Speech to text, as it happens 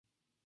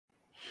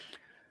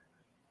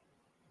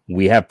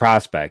We have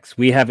prospects.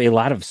 We have a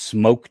lot of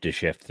smoke to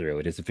shift through.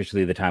 It is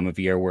officially the time of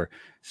year where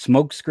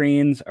smoke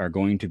screens are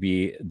going to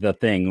be the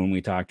thing when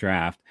we talk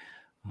draft.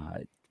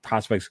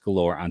 Prospects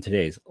galore on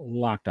today's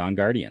Locked On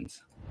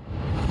Guardians.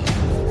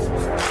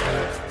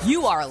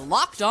 You are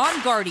Locked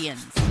On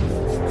Guardians,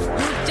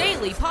 your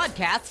daily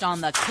podcast on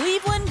the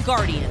Cleveland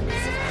Guardians,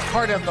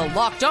 part of the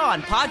Locked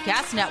On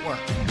Podcast Network,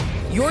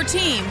 your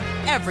team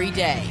every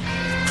day.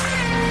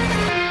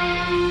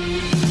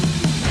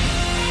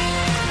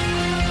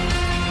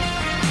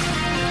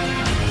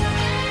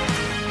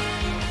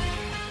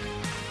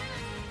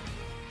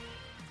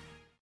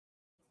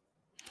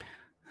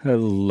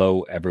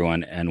 Hello,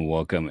 everyone, and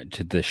welcome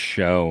to the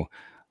show.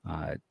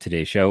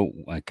 Today's show,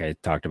 like I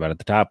talked about at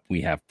the top,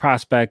 we have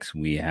prospects,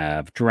 we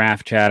have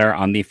draft chatter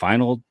on the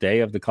final day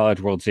of the College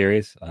World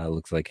Series.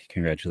 Looks like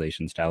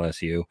congratulations to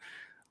LSU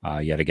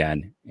yet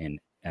again, an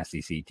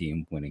SEC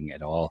team winning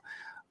it all.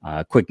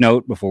 Quick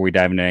note before we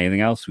dive into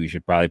anything else, we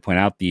should probably point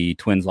out the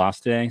Twins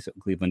lost today, so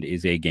Cleveland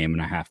is a game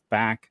and a half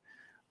back.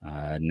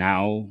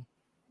 Now,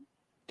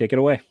 take it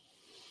away.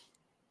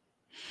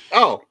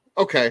 Oh.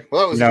 Okay,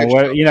 well, that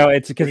was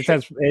it's because it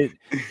says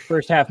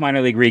first half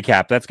minor league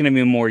recap. That's going to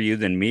be more you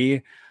than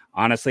me,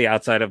 honestly.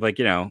 Outside of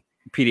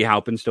Petey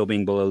Halpin still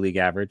being below league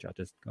average, I'll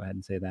just go ahead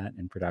and say that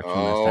in production.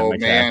 Oh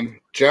man,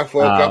 Jeff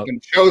woke up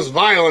and chose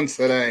violence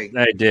today.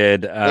 I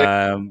did.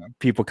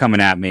 People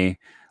coming at me.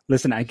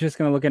 Listen, I'm just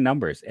going to look at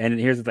numbers, and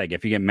here's the thing: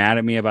 if you get mad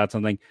at me about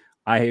something,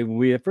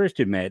 we first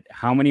admit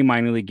how many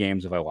minor league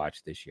games have I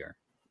watched this year?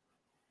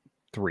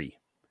 3.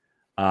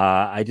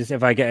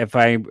 If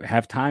I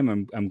have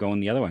time, I'm going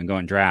the other way. I'm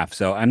going draft.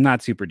 So I'm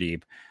not super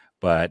deep,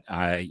 but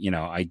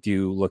I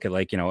do look at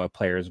a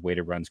player's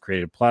weighted runs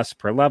created plus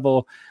per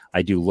level.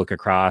 I do look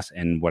across,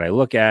 and what I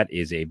look at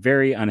is a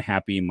very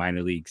unhappy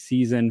minor league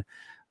season,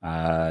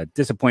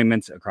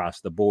 disappointments across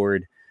the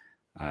board.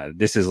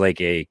 This is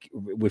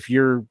if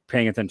you're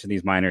paying attention to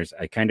these minors,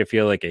 I kind of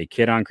feel like a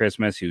kid on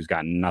Christmas who's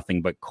got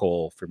nothing but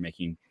coal for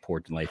making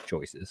poor life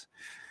choices.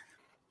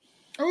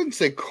 I wouldn't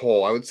say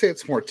coal. I would say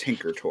it's more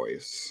Tinker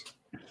Toys.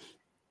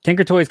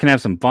 Tinker Toys can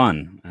have some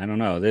fun. I don't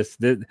know. There's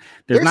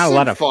not a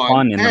lot of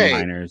fun in the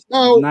minors.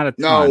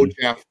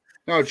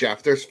 No,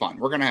 Jeff. There's fun.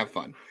 We're gonna have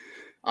fun.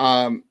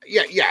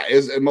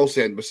 Is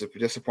mostly a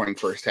disappointing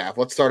first half.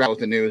 Let's start out with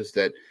the news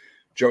that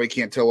Joey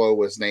Cantillo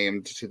was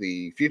named to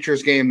the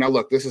Futures game. Now,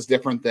 look, this is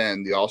different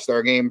than the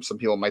All-Star game. Some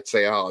people might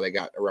say, "Oh, they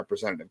got a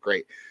representative."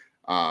 Great.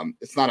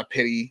 It's not a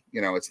pity.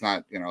 It's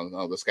not.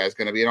 This guy's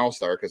going to be an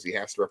All-Star because he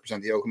has to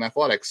represent the Oakland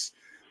Athletics.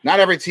 Not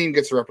every team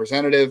gets a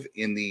representative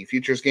in the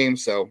Futures game,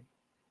 so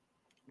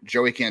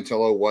Joey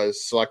Cantillo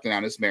was selected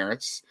on his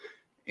merits,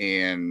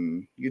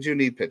 and you do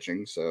need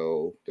pitching,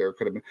 so there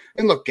could have been.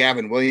 And look,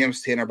 Gavin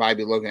Williams, Tanner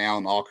Bybee, Logan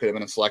Allen, all could have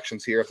been in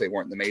selections here if they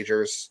weren't in the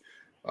majors.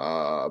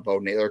 Bo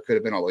Naylor could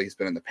have been, although he's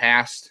been in the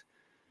past.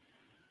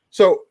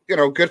 So,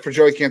 good for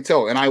Joey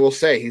Cantillo, and I will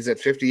say he's at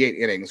 58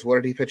 innings. What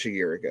did he pitch a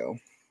year ago?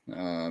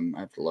 I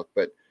have to look,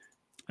 but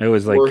it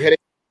was we're hitting.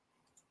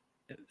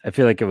 I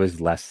feel like it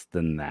was less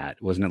than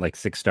that. Wasn't it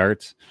 6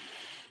 starts?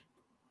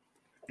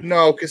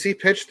 No, because he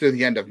pitched through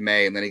the end of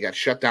May and then he got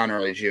shut down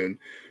early June.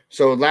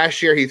 So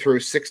last year he threw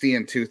 60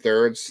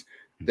 2/3.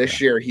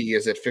 This year he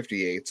is at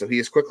 58. So he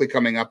is quickly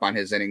coming up on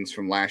his innings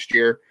from last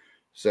year.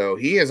 So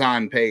he is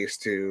on pace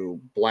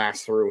to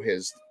blast through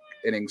his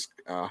innings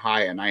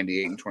high at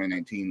 98 in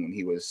 2019 when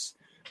he was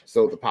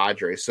still at the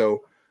Padres.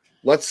 So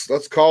let's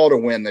call it a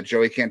win that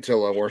Joey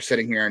Cantillo, we're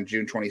sitting here on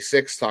June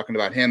 26th talking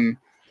about him,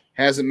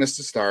 hasn't missed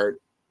a start.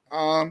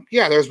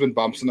 There's been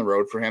bumps in the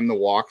road for him. The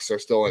walks are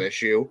still an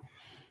issue.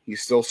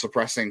 He's still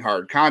suppressing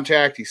hard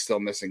contact. He's still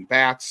missing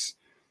bats.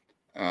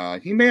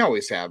 He may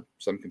always have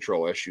some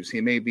control issues. He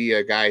may be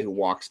a guy who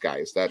walks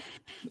guys. That's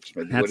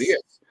what he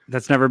is.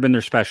 That's never been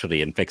their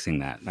specialty in fixing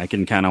that. I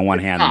can count on one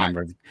hand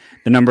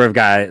the number of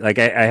guys. I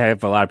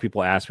have a lot of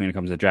people ask me when it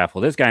comes to draft,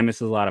 well, this guy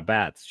misses a lot of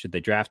bats. Should they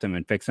draft him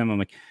and fix him? I'm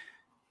like,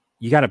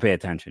 you got to pay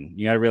attention.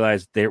 You got to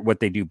realize what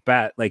they do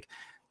best.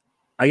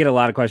 I get a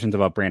lot of questions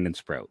about Brandon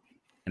Sproat.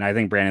 And I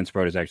think Brandon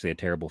Sproat is actually a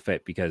terrible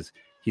fit because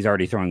he's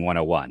already throwing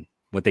 101.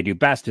 What they do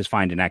best is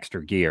find an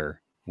extra gear.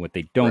 What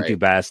they don't do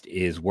best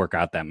is work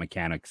out that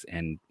mechanics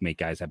and make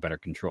guys have better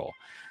control.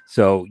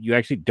 So you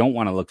actually don't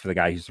want to look for the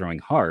guy who's throwing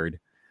hard.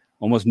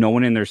 Almost no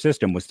one in their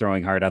system was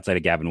throwing hard outside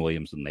of Gavin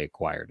Williams when they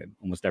acquired him.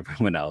 Almost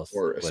everyone else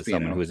was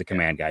someone who was a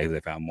command guy who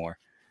they found more.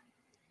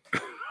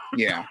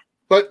 Yeah.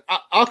 But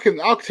I'll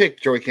take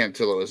Joey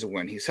Cantillo as a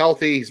win. He's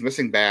healthy. He's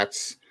missing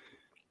bats.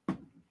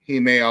 He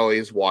may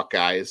always walk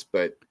guys,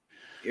 but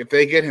if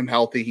they get him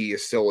healthy, he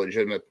is still a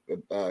legitimate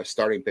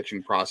starting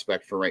pitching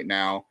prospect for right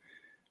now.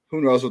 Who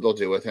knows what they'll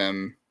do with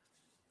him?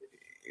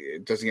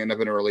 Does he end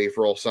up in a relief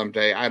role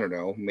someday? I don't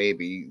know.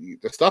 Maybe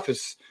the stuff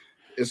is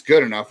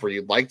good enough where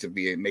you'd like to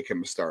make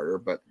him a starter.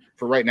 But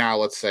for right now,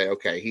 let's say,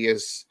 okay, he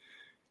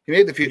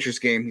made the Futures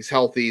game. He's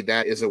healthy.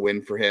 That is a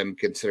win for him,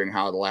 considering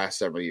how the last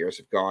several years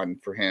have gone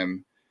for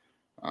him.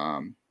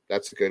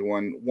 That's a good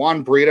one.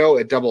 Juan Brito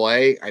at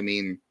AA. I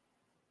mean,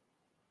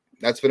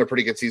 that's been a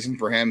pretty good season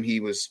for him.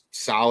 He was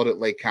solid at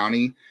Lake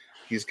County.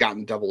 he's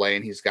gotten Double-A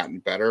and he's gotten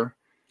better.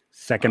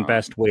 Second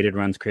best weighted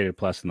runs created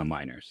plus in the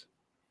minors.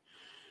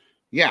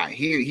 Yeah,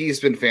 he's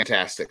been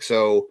fantastic.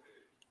 So,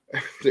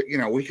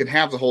 we can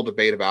have the whole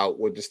debate about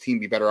would this team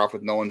be better off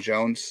with Nolan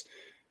Jones?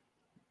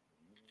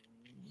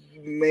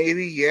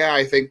 Maybe, yeah.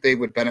 I think they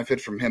would benefit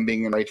from him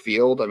being in right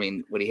field. I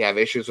mean, would he have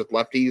issues with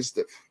lefties?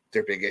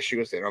 They're big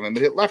issues. They don't have him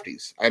to hit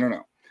lefties. I don't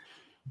know.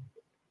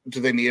 Do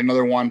they need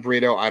another Juan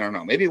Brito? I don't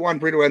know. Maybe Juan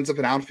Brito ends up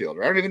an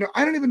outfielder. I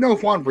don't even know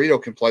if Juan Brito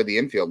can play the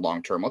infield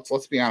long term.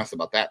 Let's be honest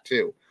about that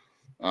too.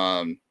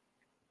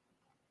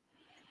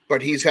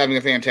 But he's having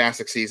a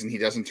fantastic season. He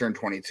doesn't turn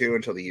 22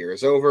 until the year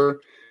is over.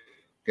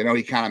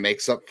 He kind of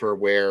makes up for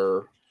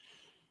where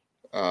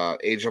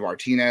Angel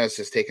Martinez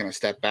has taken a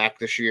step back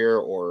this year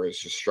or is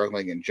just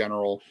struggling in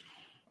general.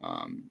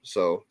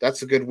 So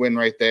that's a good win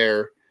right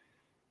there.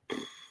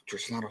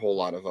 There's not a whole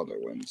lot of other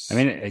wins. I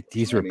mean,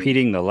 he's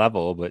repeating the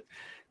level, but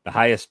the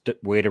highest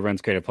weighted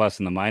runs created plus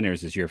in the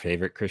minors is your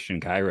favorite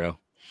Christian Cairo.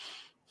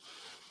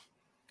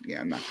 Yeah,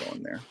 I'm not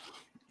going there.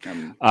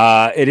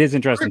 It is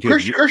interesting too.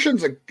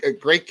 Christian's a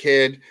great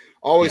kid.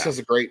 Always has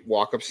a great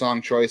walk-up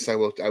song choice. I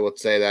will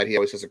say that he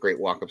always has a great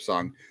walk-up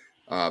song.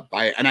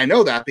 And I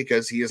know that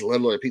because he is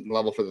literally repeating the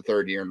level for the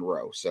third year in a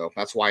row. So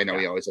that's why I know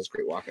he always has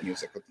great walk-up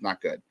music. It's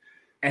not good.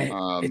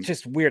 And it's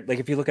just weird. Like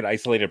if you look at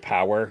isolated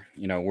power,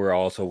 we're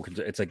also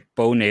it's like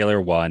Bo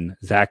Naylor 1,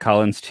 Zach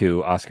Collins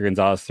 2, Oscar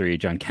Gonzalez 3,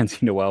 John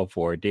Kenzie Noel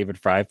 4, David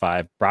Fry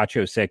 5,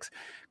 Bracho 6,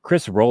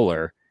 Chris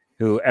Roller,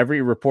 who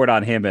every report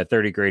on him at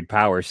 30 grade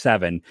power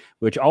 7,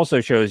 which also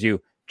shows you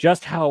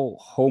just how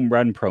home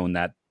run prone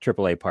that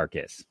AAA park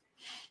is.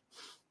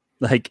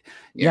 Like,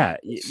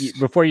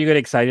 before you get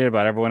excited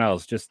about everyone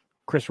else, just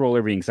Chris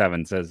Roller being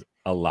 7 says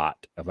a lot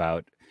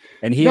about.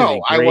 And he is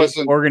a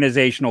great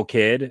organizational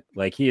kid.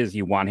 Like he is,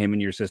 you want him in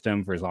your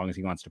system for as long as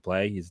he wants to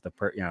play. He's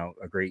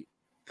a great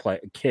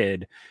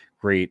kid,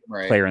 great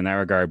player in that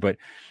regard. But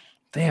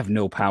they have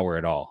no power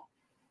at all.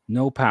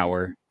 No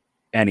power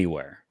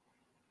anywhere.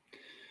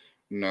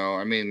 No,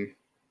 I mean,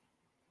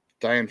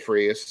 Diane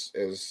Free is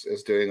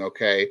doing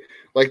okay.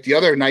 Like the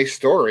other nice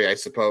story, I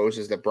suppose,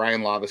 is that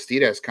Brian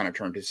Lavastida has kind of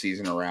turned his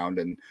season around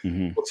and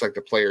looks like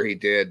the player he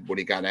did when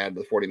he got added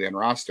to the 40-man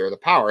roster. The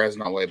power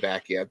hasn't all the way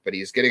back yet, but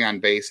he's getting on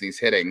base and he's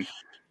hitting.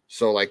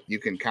 So, like, you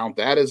can count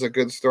that as a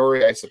good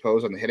story, I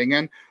suppose, on the hitting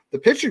end. The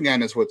pitching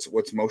end is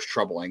what's most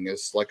troubling.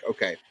 Is like,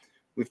 okay,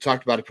 we've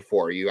talked about it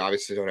before. You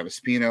obviously don't have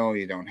Espino,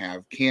 you don't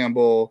have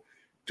Campbell.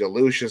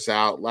 DeLucia's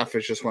out.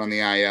 Leftwich just went on the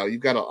IL.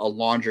 You've got a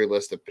laundry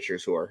list of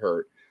pitchers who are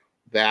hurt.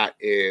 That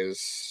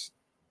is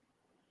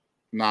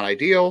not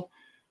ideal,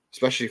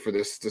 especially for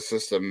this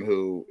system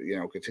who,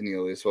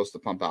 continually is supposed to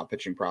pump out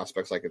pitching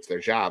prospects like it's their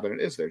job, and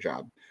it is their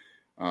job.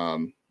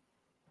 Like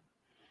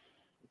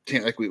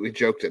we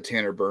joked that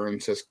Tanner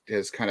Burns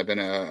has kind of been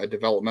a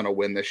developmental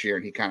win this year,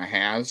 and he kind of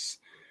has.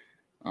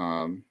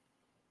 And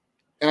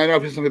I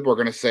know some people are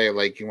going to say,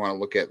 like, you want to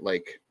look at,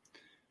 like,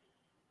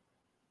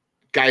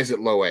 guys at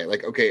low A,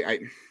 like, okay,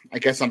 I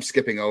guess I'm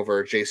skipping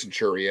over Jason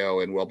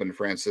Churio and Wilbin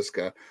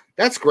Francisca.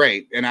 That's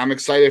great. And I'm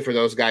excited for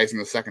those guys in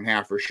the second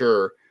half for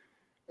sure,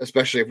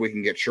 especially if we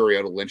can get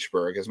Churio to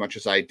Lynchburg, as much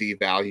as I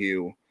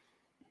devalue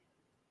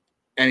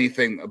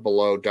anything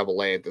below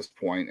Double-A at this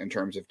point in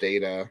terms of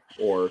data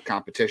or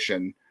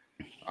competition.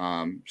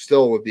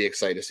 Still would be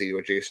excited to see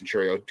what Jason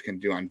Churio can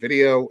do on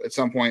video at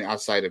some point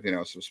outside of,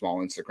 some small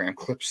Instagram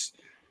clips.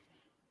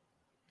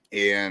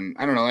 And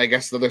I don't know, I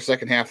guess the other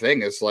second half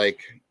thing is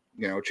like,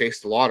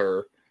 Chase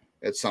DeLauder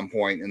at some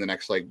point in the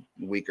next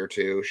week or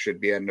two should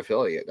be an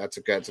affiliate. That's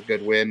a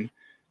good win.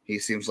 He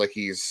seems like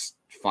he's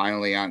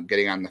finally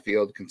getting on the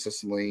field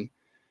consistently.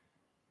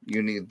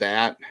 You need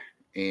that.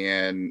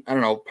 And I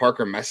don't know,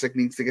 Parker Messick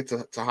needs to get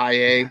to high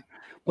A.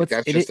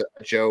 That's just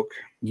a joke.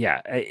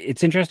 Yeah.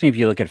 It's interesting if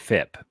you look at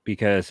FIP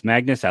because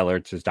Magnus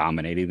Ellerts is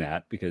dominating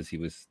that because he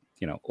was,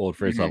 old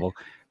for his level.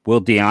 Will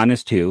Dion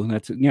is 2.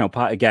 That's,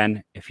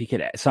 again, if he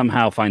could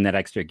somehow find that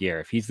extra gear,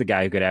 if he's the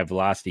guy who could add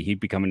velocity, he'd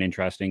become an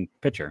interesting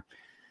pitcher.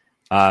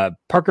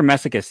 Parker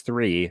Messick is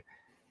 3.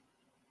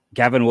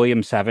 Gavin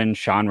Williams 7.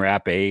 Sean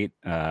Rapp 8.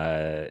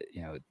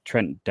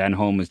 Trent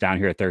Denholm was down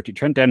here at 13.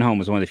 Trent Denholm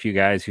was one of the few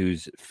guys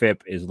whose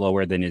FIP is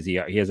lower than his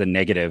ERA. He has a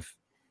negative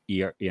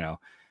ERA,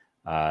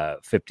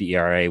 50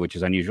 ERA, which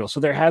is unusual. So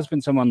there has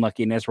been some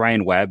unluckiness.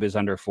 Ryan Webb is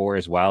under 4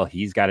 as well.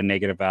 He's got a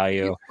negative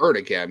value. He's hurt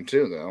again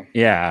too, though.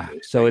 Yeah.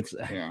 So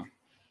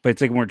but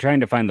it's like when we're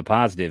trying to find the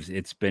positives,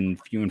 it's been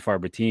few and far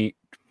between.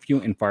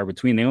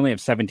 They only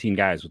have 17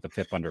 guys with a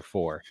FIP under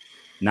 4.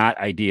 Not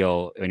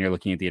ideal when you're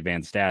looking at the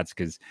advanced stats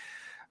because,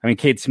 I mean,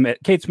 Kate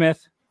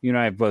Smith, you and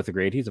I have both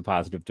agreed he's a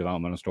positive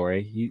developmental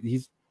story.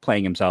 He's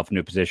playing himself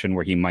into a position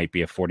where he might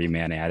be a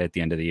 40-man ad at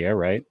the end of the year,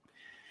 right?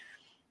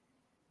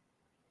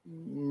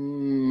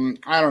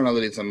 I don't know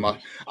that it's a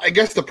must. I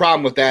guess the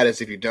problem with that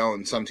is if you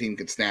don't, some team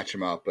could snatch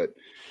him up. But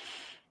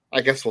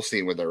I guess we'll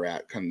see where they're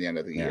at come the end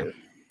of the year.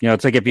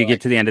 It's like if you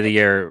get to the end of the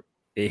year,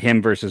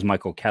 him versus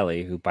Michael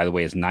Kelly, who, by the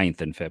way, is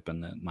 9th in FIP,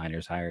 and the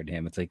minors hired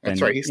him. It's like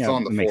that's right. He's still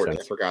on the 40.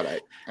 I forgot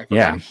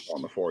he's still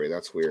on the 40.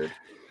 That's weird.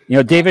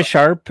 Davis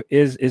Sharp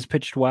is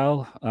pitched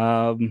well.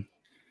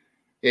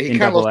 Yeah, he in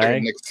kind of looks Double like A.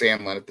 a Nick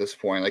Sandlin at this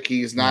point. Like,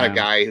 he's not a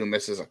guy who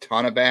misses a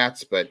ton of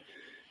bats, but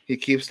he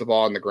keeps the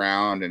ball on the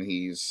ground and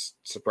he's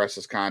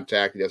suppresses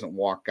contact. He doesn't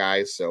walk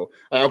guys. So,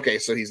 okay,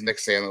 so he's Nick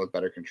Sandlin with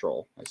better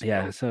control.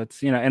 Yeah, so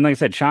it's, and like I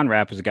said, Sean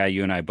Rapp is a guy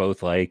you and I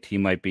both liked.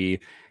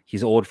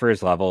 He's old for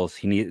his levels.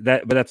 He needs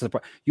that, but that's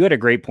you had a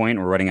great point.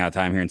 We're running out of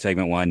time here in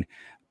segment 1,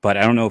 but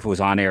I don't know if it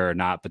was on air or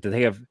not. But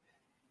they have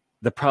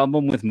the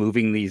problem with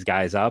moving these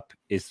guys up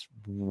is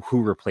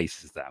who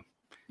replaces them.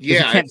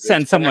 Yeah, you can't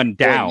send someone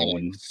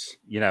down.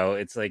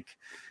 It's like,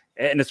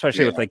 and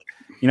especially with like,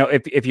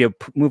 if you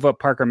move up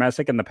Parker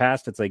Messick in the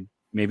past, it's like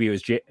maybe it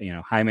was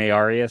Jaime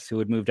Arias who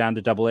would move down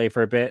to Double A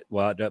for a bit.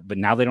 Well, but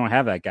now they don't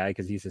have that guy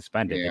because he's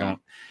suspended. Yeah. They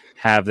don't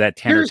have that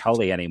Tanner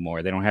Tully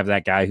anymore. They don't have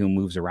that guy who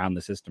moves around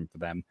the system for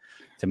them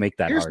to make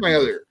that. Here's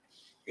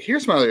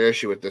my other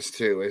issue with this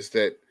too is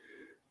that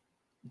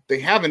they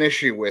have an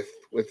issue with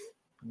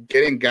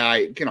getting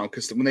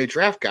because when they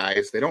draft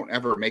guys, they don't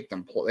ever make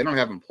them play. They don't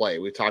have them play.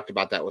 We talked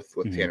about that with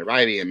Tanner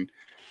Vite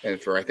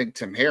and for I think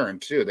Tim Herron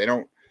too. They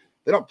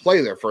don't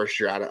play their first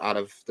year out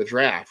of the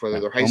draft, whether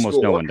they're high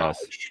school or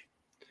college.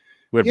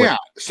 Does. We had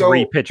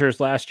 3 pitchers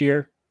last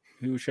year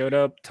who showed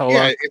up. Tulloch.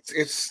 Yeah,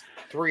 it's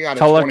 3 out of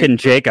Tulloch and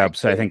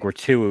Jacobs. I think were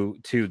two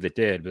that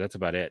did, but that's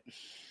about it.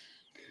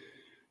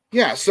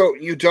 Yeah, so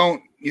you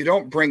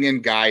don't bring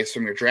in guys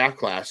from your draft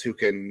class who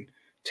can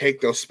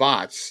take those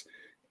spots.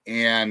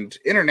 And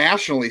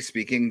internationally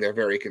speaking, they're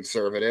very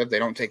conservative. They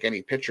don't take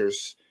any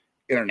pitchers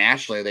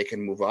internationally. They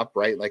can move up,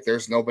 right? Like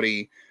there's not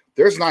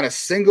a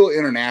single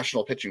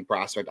international pitching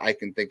prospect I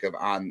can think of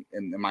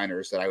in the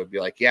minors that I would be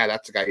like, yeah,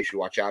 that's a guy you should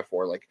watch out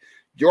for. Like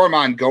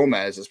Yorman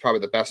Gomez is probably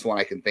the best one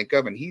I can think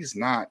of. And he's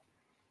not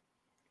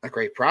a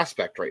great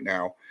prospect right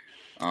now.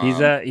 He's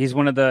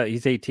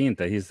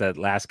 18th. He's that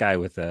last guy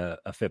with a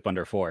FIP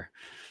under 4.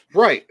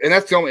 Right. And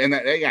that's the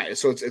only,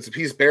 so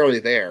he's barely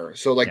there.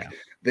 So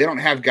they don't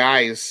have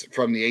guys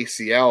from the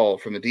ACL,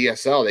 from the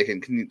DSL, they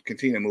can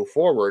continue to move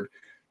forward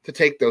to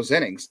take those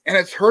innings. And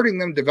it's hurting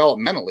them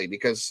developmentally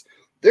because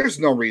there's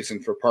no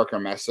reason for Parker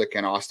Messick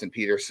and Austin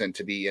Peterson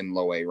to be in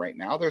low A right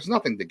now. There's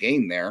nothing to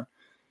gain there.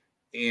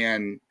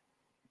 And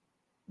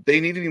they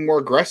need to be more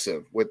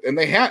aggressive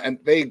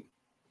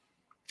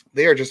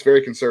they are just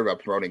very conservative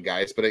about promoting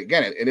guys. But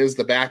again, it is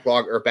the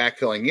backlog or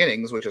backfilling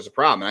innings, which is a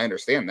problem. And I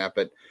understand that.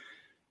 But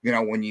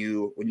when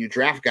you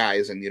draft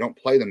guys and you don't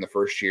play them the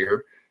first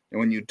year, and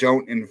when you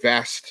don't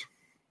invest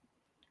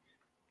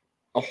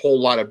a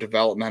whole lot of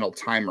developmental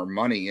time or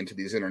money into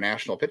these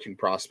international pitching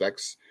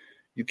prospects,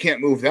 you can't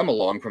move them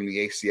along from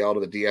the ACL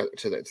to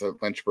the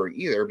Lynchburg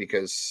either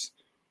because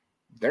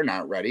they're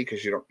not ready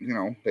because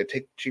they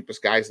take the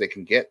cheapest guys they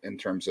can get in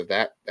terms of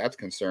that's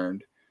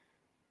concerned.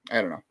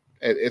 I don't know.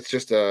 It's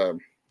just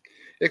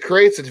it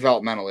creates a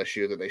developmental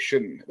issue that they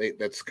shouldn't.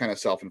 That's kind of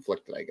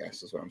self-inflicted, I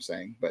guess, is what I'm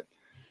saying. But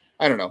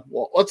I don't know.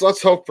 Well,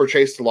 let's hope for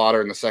Chase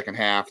DeLauder in the second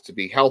half to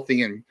be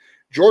healthy, and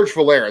George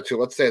Valera too.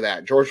 Let's say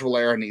that George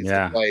Valera needs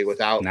to play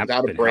without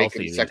a break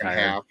in the second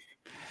half.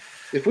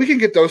 If we can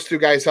get those 2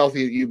 guys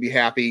healthy, you'd be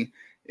happy.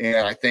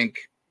 And I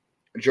think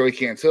Joey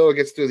Cantillo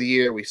gets through the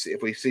year.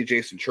 If we see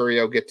Jason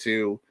Churio get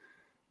to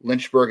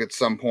Lynchburg at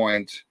some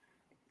point,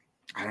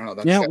 I don't know.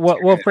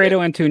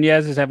 Fredo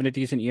Antunez is having a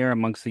decent year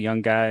amongst the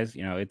young guys.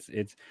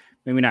 It's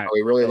maybe not. Are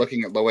we really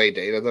looking at low A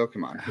data though?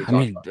 Come on.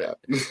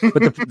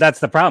 But that's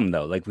the problem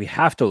though. Like we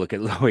have to look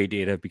at low A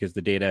data because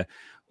the data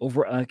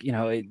over,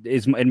 it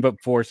is. And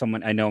before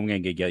someone, I know I'm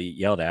going to get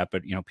yelled at,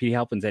 but Petey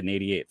Halpin's at an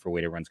 88 for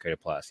weighted runs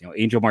created plus.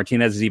 Angel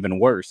Martinez is even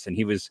worse, and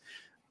he was.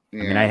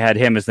 Yeah. I mean, I had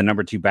him as the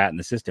number 2 bat in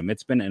the system.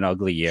 It's been an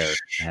ugly year.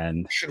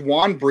 And should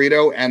Juan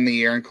Brito end the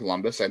year in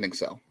Columbus? I think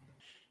so.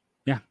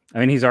 Yeah, I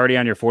mean he's already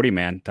on your 40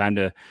 man. Time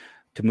to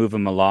move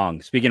him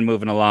along. Speaking of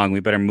moving along, we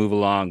better move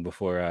along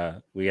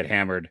before we get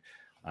hammered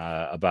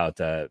about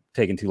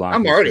taking too long.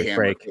 I'm already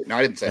hammered. No,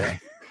 I didn't say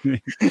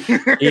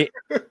that.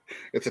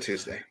 It's a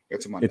Tuesday.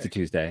 It's a Monday. It's a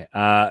Tuesday.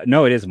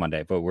 No, it is a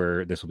Monday, but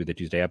this will be the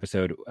Tuesday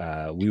episode.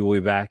 We will be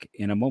back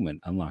in a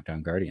moment on Locked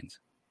On Guardians.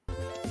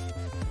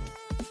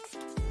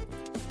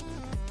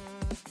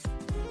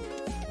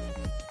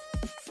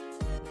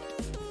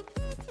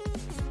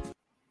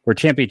 For a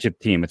championship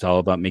team, it's all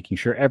about making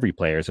sure every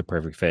player is a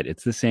perfect fit.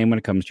 It's the same when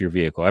it comes to your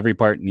vehicle. Every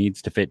part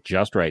needs to fit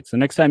just right. So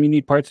next time you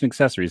need parts and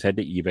accessories, head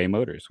to eBay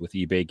Motors. With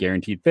eBay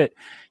Guaranteed Fit,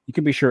 you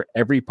can be sure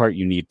every part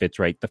you need fits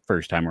right the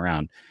first time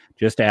around.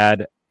 Just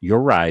add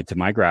your ride to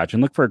My Garage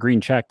and look for a green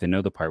check to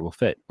know the part will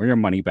fit or your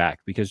money back,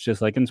 because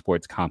just like in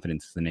sports,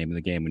 confidence is the name of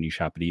the game when you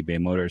shop at eBay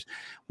Motors.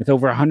 With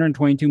over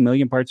 122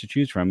 million parts to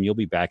choose from, you'll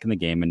be back in the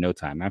game in no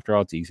time. After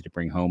all, it's easy to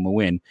bring home a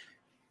win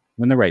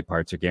when the right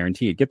parts are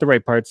guaranteed. Get the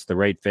right parts, the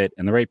right fit,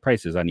 and the right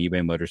prices on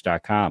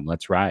ebaymotors.com.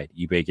 Let's ride.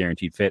 eBay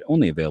Guaranteed Fit,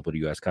 only available to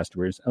U.S.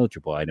 customers.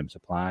 Eligible items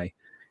apply.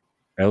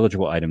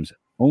 Eligible items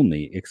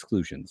only.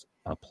 Exclusions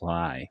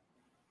apply.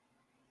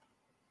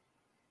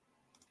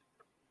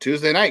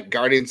 Tuesday night,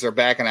 Guardians are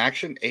back in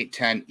action,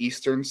 8:10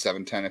 Eastern,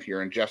 7:10 if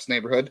you're in Jeff's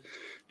neighborhood.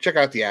 Check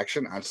out the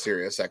action on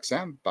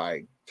SiriusXM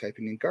by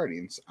typing in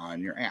Guardians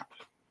on your app.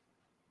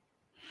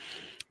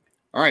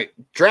 All right,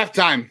 draft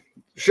time.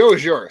 Show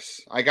is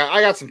yours. I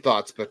got some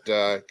thoughts, but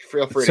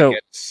feel free to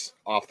get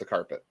off the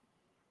carpet.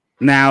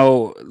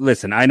 Now,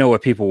 listen, I know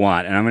what people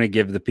want, and I'm going to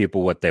give the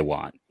people what they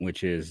want,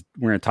 which is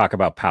we're going to talk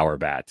about power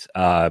bats.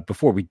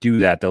 Before we do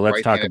that, though,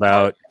 let's talk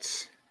about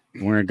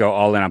we're going to go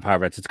all in on power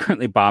bats. It's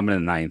currently bottom in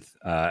the ninth.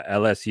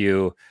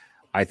 LSU,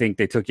 I think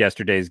they took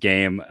yesterday's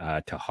game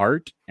to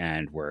heart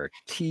and were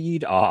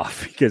teed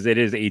off because it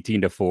is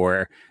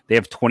 18-4. They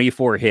have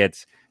 24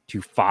 hits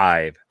to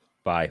 5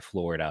 by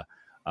Florida.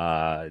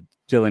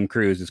 Dylan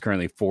Cruz is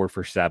currently 4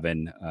 for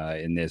 7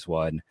 in this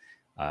one.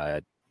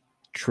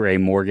 Trey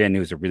Morgan,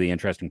 who's a really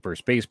interesting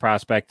first base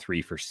prospect,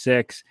 3 for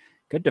 6.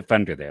 Good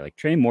defender there. Like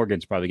Trey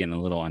Morgan's probably getting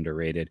a little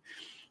underrated.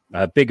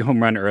 Big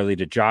home run early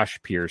to Josh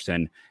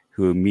Pearson,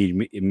 who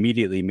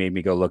immediately made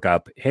me go look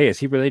up, hey, is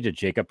he related to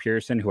Jacob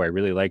Pearson, who I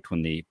really liked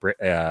when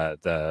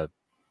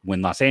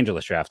when Los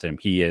Angeles drafted him?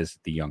 He is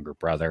the younger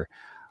brother.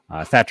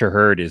 Thatcher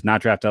Hurd is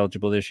not draft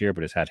eligible this year,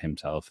 but has had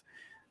himself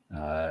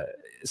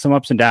some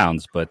ups and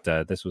downs, but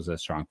this was a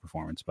strong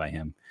performance by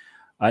him.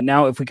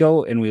 Now, if we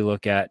go and we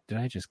look at, did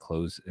I just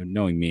close?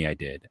 Knowing me, I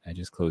did. I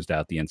just closed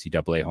out the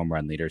NCAA home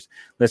run leaders.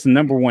 Listen,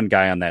 number one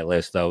guy on that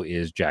list, though,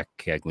 is Jack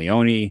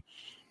Caglione,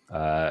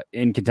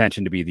 in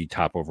contention to be the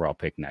top overall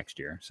pick next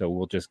year. So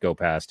we'll just go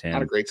past him.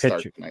 Not a great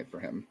start tonight for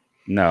him.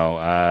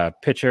 No,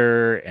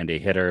 pitcher and a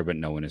hitter, but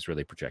no one is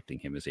really projecting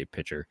him as a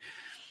pitcher.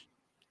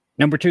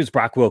 Number 2 is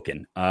Brock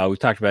Wilken. We've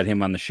talked about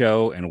him on the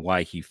show and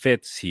why he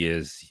fits. He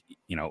is,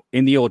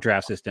 in the old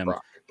draft system,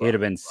 he'd have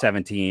been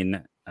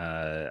 17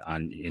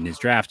 in his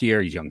draft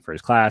year. He's young for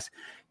his class.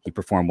 He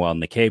performed well in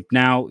the Cape.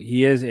 Now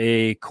he is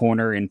a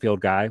corner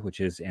infield guy, which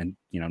is,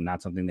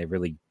 not something they've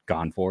really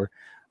gone for.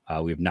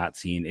 We've not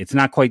seen, it's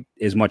not quite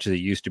as much as it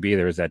used to be.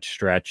 There was that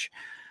stretch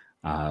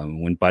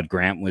when Bud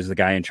Grant was the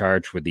guy in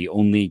charge, where the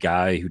only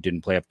guy who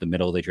didn't play up the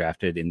middle they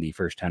drafted in the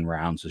first 10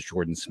 rounds was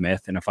Jordan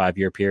Smith in a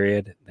 5-year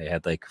period. They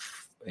had they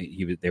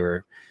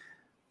were,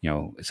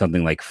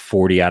 something like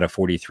 40 out of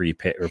 43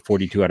 or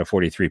 42 out of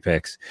 43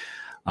 picks.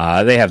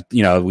 They have,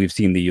 we've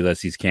seen the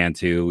Ulysses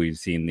Cantu. We've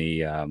seen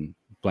the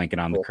blanket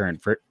on the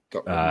current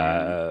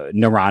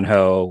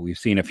Naranjo. We've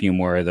seen a few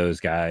more of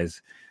those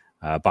guys.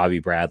 Bobby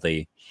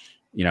Bradley,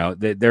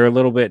 they're a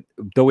little bit,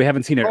 though we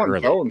haven't seen it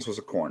early. Jones was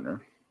a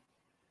corner.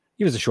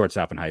 He was a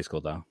shortstop in high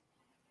school, though.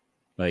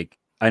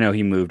 I know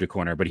he moved a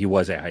corner, but he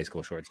was a high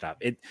school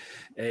shortstop.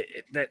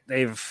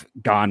 They've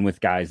gone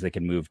with guys that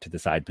can move to the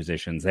side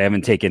positions. They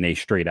haven't taken a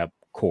straight up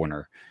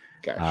corner.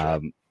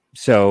 Gotcha.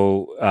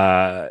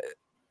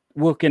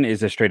 Wilken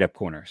is a straight up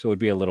corner, so it would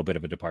be a little bit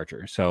of a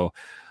departure. So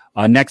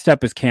next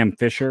up is Cam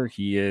Fisher.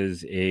 He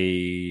is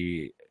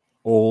a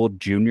old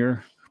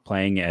junior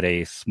playing at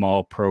a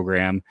small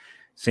program,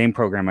 same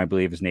program I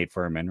believe as Nate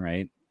Furman,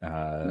 right?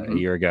 A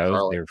year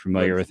ago, they were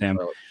familiar with him.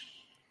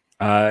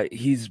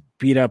 He's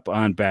beat up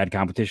on bad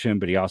competition,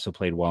 but he also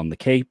played well in the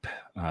Cape.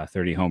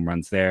 30 home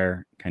runs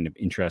there. Kind of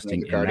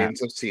interesting. The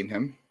Guardians have seen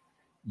him.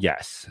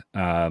 Yes.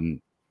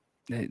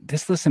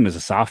 This lists him as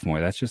a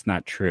sophomore. That's just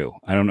not true.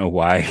 I don't know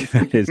why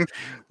that is.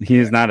 He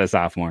is not a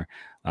sophomore.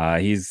 He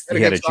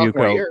had a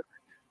JUCO.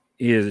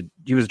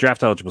 He was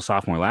draft eligible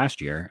sophomore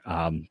last year.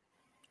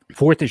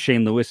 Fourth is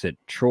Shane Lewis at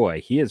Troy.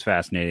 He is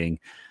fascinating.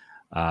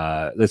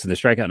 Listen, the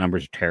strikeout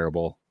numbers are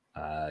terrible.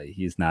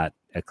 He's not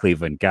a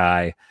Cleveland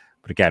guy,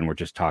 but again, we're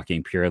just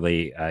talking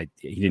purely.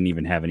 He didn't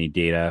even have any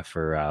data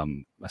for a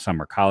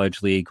summer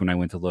college league when I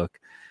went to look.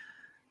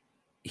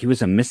 He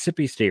was a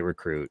Mississippi State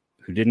recruit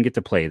who didn't get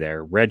to play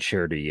there,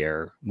 redshirted a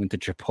year, went to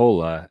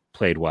Chipola,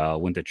 played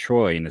well, went to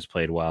Troy and has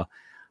played well.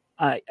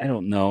 I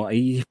don't know.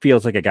 He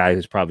feels like a guy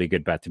who's probably a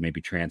good bet to maybe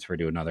transfer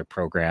to another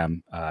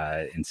program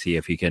and see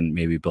if he can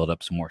maybe build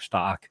up some more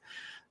stock.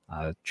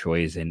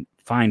 Troy is a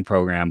fine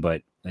program,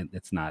 but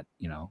it's not,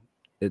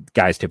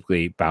 guys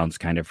typically bounce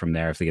kind of from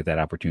there if they get that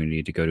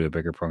opportunity to go to a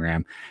bigger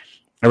program.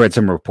 I read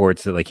some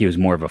reports that he was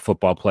more of a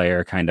football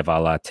player, kind of a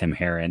la Tim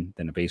Herron,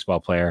 than a baseball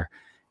player.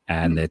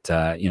 And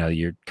that,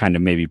 you're kind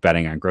of maybe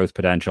betting on growth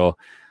potential.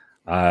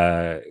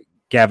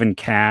 Gavin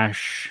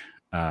Cash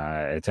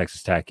at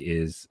Texas Tech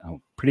is,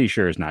 I'm pretty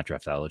sure, is not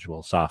draft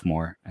eligible.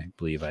 Sophomore, I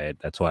believe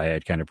that's why I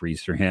had kind of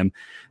breezed through him.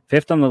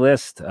 Fifth on the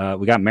list,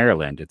 we got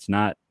Maryland. It's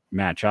not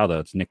Matt Chaldo,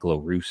 it's Nicolo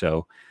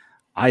Russo.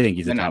 I think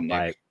he's a top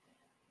 5.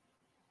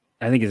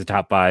 I think he's a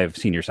top 5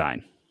 senior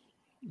sign.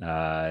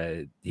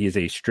 He is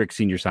a strict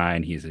senior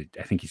sign.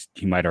 I think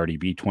he might already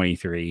be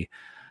 23.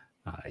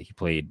 He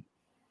played,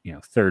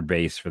 third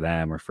base for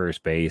them or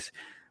first base,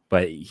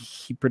 but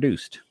he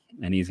produced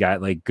and he's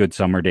got good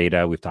summer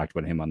data. We've talked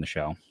about him on the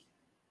show.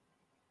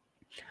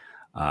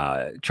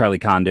 Charlie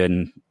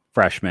Condon,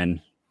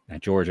 freshman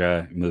at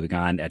Georgia. Moving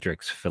on,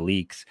 Edrix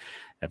Felix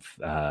at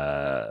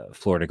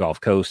Florida Gulf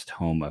Coast,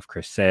 home of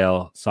Chris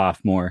Sale,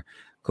 sophomore.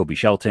 Kobe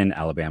Shelton,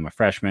 Alabama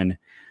freshman.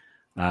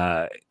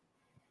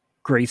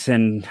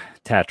 Grayson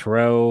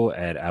Tatro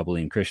at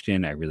Abilene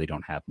Christian. I really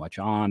don't have much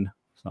on,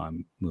 so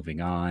I'm moving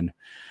on.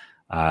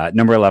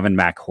 Number 11,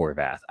 Mac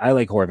Horvath. I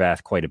like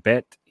Horvath quite a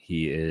bit.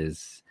 He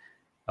is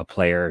a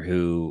player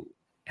who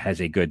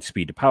has a good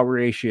speed to power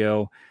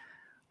ratio.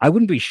 I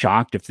wouldn't be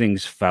shocked if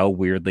things fell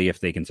weirdly if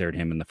they considered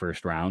him in the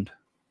first round.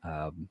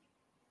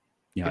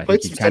 He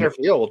played some center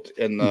field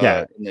in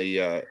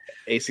the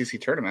ACC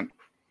tournament.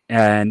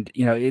 And,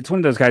 it's one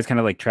of those guys kind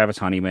of like Travis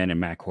Honeyman and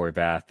Matt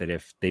Horvath that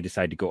if they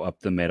decide to go up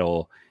the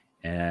middle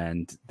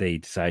and they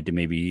decide to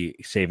maybe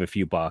save a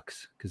few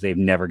bucks because they've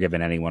never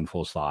given anyone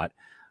full slot.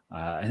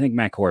 I think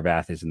Matt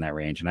Horvath is in that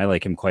range, and I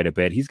like him quite a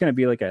bit. He's going to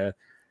be like I don't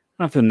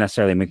know if he'll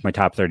necessarily make my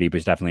top 30, but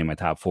he's definitely in my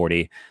top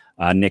 40.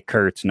 Nick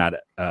Kurtz, not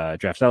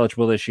draft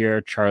eligible this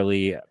year.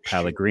 Charlie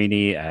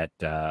Pellegrini at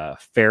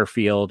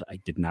Fairfield. I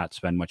did not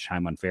spend much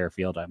time on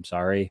Fairfield. I'm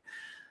sorry.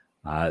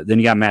 Then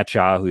you got Matt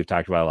Shaw, who we've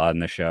talked about a lot in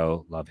the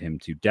show. Love him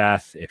to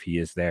death. If he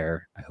is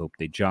there, I hope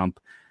they jump.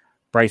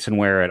 Bryson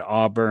Ware at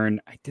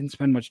Auburn. I didn't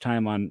spend much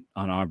time on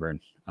Auburn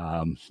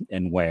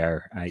and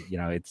Ware.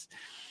 It's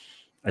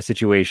a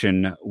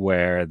situation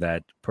where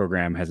that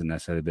program hasn't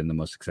necessarily been the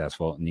most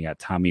successful. And you got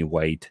Tommy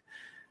White,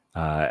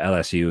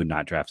 LSU,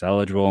 not draft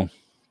eligible.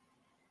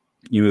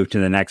 You move to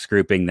the next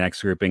grouping. The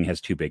next grouping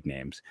has two big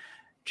names.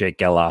 Jake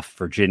Geloff,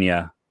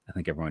 Virginia. I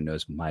think everyone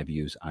knows my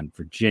views on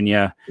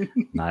Virginia.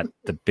 Not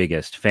the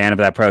biggest fan of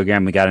that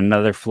program. We got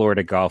another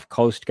Florida Gulf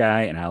Coast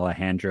guy, and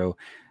Alejandro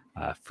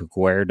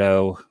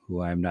Figueredo,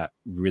 who I'm not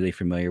really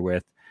familiar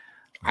with.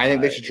 I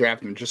think they should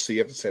draft him just so you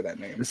have to say that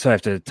name. So I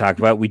have to talk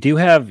about. We do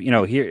have,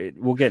 here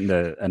we'll get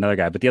into another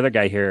guy, but the other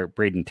guy here,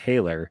 Braden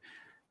Taylor,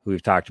 who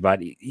we've talked about,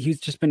 he's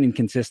just been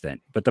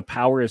inconsistent. But the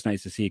power is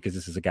nice to see because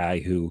this is a guy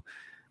who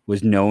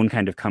was known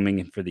kind of coming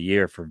in for the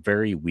year for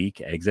very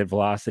weak exit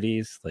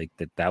velocities, like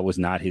that was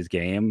not his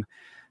game.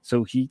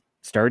 So he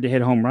started to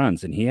hit home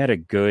runs, and he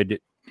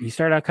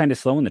started out kind of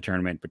slow in the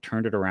tournament, but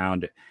turned it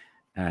around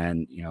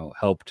and,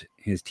 helped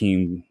his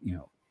team,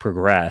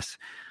 progress.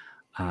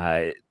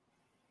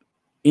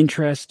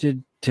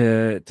 Interested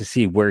to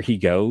see where he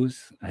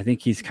goes. I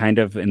think he's kind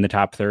of in the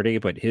top 30,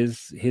 but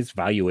his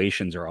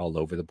valuations are all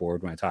over the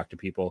board when I talk to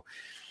people.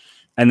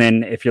 And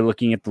then if you're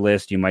looking at the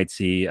list, you might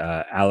see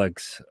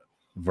Alex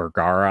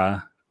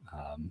Vergara.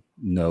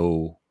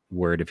 No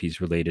word if he's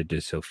related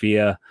to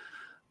Sophia,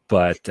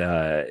 but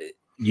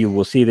you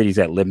will see that he's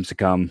at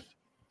Lipscomb.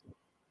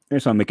 I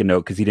just want to make a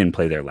note because he didn't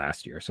play there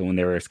last year. So when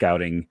they were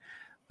scouting,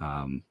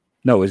 it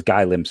was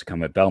Guy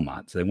Lipscomb at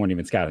Belmont. So they weren't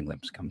even scouting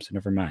Lipscomb. So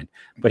never mind.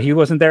 But he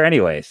wasn't there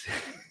anyways.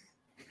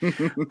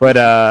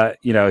 But,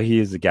 he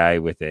is a guy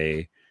with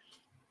a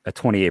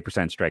 28%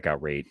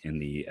 strikeout rate in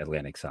the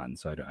Atlantic Sun.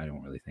 So I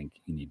don't really think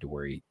you need to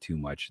worry too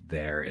much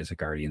there as a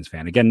Guardians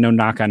fan. Again, no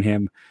knock on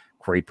him.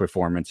 Great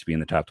performance to be in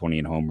the top 20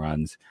 in home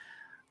runs.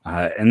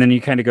 And then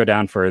you kind of go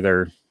down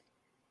further.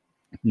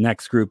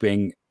 Next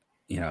grouping,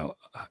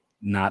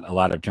 not a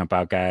lot of jump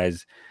out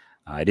guys.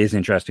 It is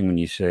interesting when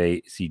you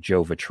see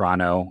Joe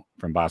Vitrano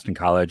from Boston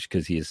College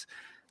because he's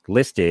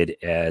listed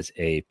as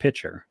a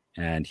pitcher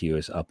and he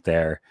was up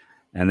there.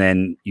 And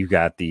then you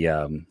got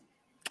the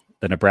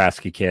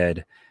Nebraska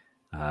kid,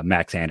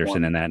 Max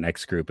Anderson in that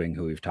next grouping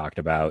who we've talked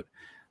about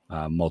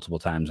multiple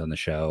times on the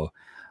show.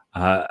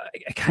 I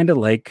kind of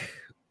like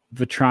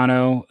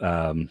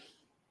Vitrano.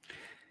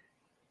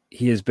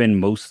 He has been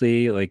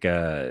mostly like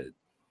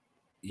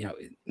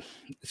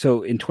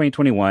so in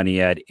 2021, he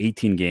had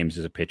 18 games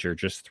as a pitcher,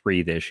 just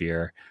 3 this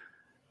year.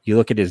 You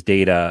look at his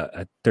data,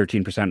 a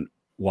 13%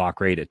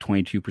 walk rate, a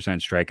 22%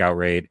 strikeout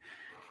rate.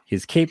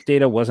 His Cape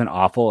data wasn't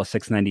awful, a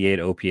 698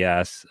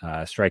 OPS.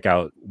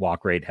 Strikeout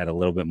walk rate had a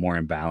little bit more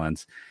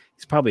imbalance.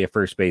 He's probably a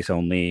first base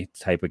only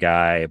type of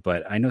guy,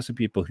 but I know some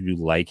people who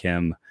like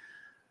him.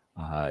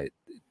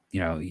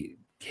 He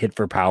hit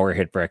for power,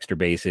 hit for extra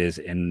bases,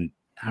 and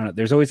I don't know.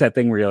 There's always that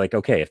thing where you're like,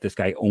 okay, if this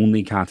guy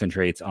only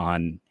concentrates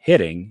on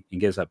hitting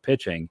and gives up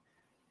pitching,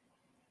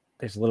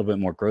 there's a little bit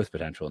more growth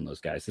potential in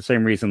those guys. The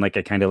same reason, like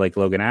I kind of like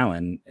Logan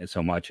Allen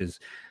so much is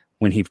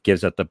when he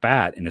gives up the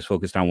bat and is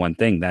focused on one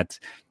thing,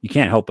 you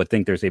can't help but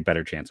think there's a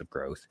better chance of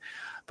growth.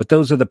 But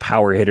those are the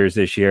power hitters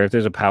this year. If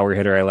there's a power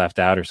hitter I left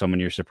out or someone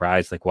you're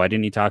surprised, like why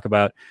didn't he talk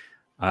about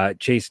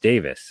Chase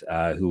Davis,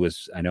 who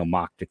was, I know,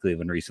 mocked to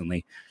Cleveland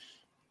recently.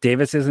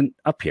 Davis isn't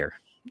up here.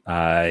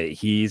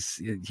 He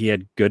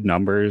had good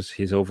numbers,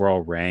 his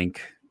overall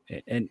rank.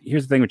 And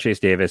here's the thing with Chase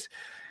Davis,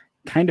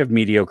 kind of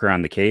mediocre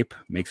on the Cape,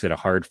 makes it a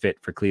hard fit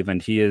for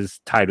Cleveland. He is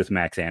tied with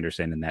Max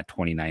Anderson in that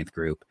 29th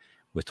group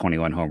with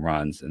 21 home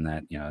runs. And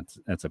that,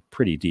 that's a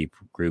pretty deep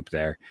group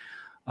there.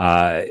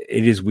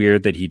 It is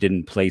weird that he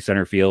didn't play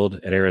center field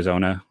at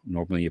Arizona.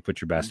 Normally you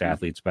put your best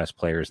athletes, best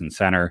players in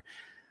center.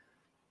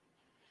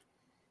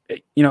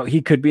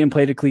 He could be in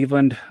play to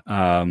Cleveland.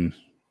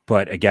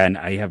 But again,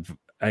 I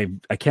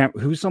can't.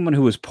 Who's someone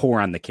who was poor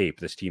on the Cape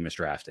this team has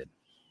drafted?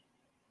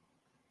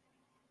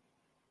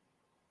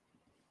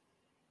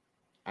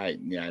 I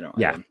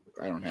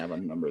don't have a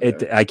number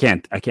there. I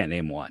can't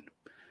name one.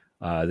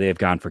 They have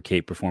gone for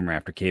Cape performer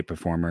after Cape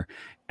performer,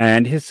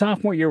 and his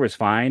sophomore year was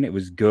fine. It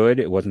was good.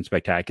 It wasn't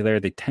spectacular.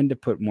 They tend to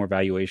put more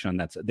valuation on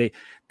that. They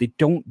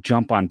don't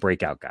jump on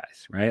breakout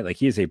guys, right? Like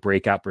he is a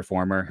breakout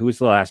performer. Who was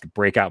the last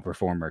breakout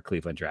performer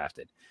Cleveland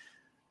drafted?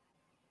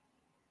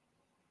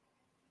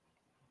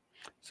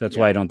 So that's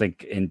why I don't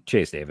think in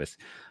Chase Davis.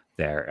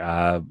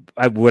 there.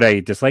 Would I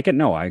dislike it?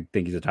 No, I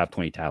think he's a top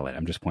 20 talent.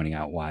 I'm just pointing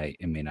out why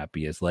it may not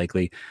be as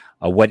likely.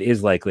 What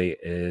is likely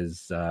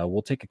is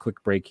we'll take a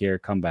quick break here,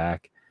 come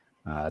back,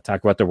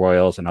 talk about the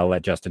Royals, and I'll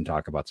let Justin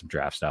talk about some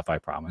draft stuff, I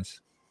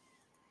promise.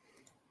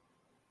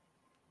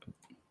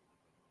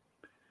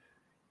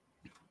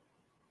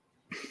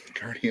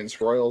 Guardians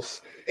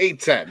Royals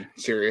 810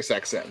 Sirius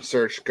XM.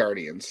 Search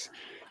Guardians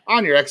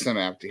on your XM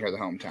app to hear the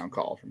hometown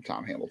call from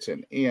Tom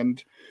Hamilton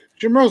and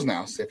Jim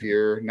Rosenhaus. If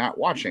you're not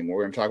watching,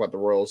 we're going to talk about the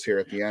Royals here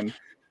at the end.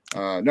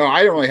 No,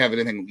 I don't really have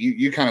anything.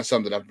 You kind of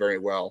summed it up very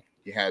well.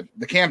 You had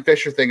the Cam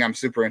Fisher thing. I'm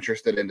super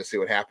interested in to see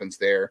what happens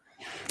there.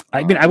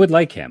 I mean, I would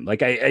like him.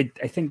 Like I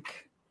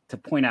think to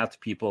point out to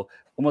people,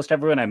 almost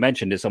everyone I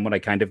mentioned is someone I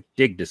kind of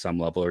dig to some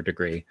level or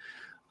degree.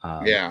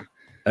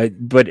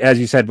 But as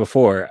you said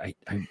before,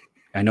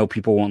 I know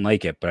people won't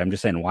like it, but I'm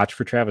just saying, watch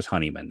for Travis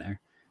Honeyman there,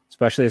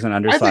 especially as an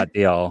underslot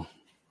deal.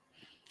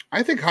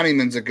 I think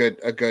Honeyman's a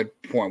good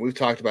point. We've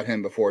talked about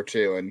him before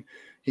too, and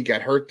he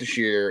got hurt this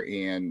year,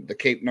 and the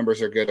Cape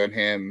numbers are good on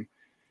him.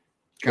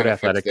 Good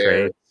athletic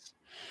trade.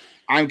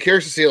 I'm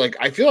curious to see. Like,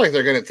 I feel like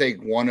they're going to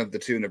take one of the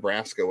two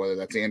Nebraska, whether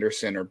that's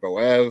Anderson or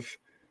Boev.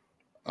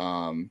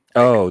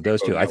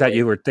 Those two. I thought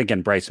you were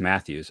thinking Bryce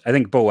Matthews. I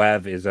think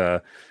Boev is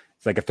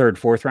it's like a third,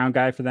 fourth round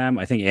guy for them.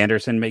 I think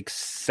Anderson makes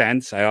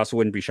sense. I also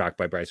wouldn't be shocked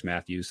by Bryce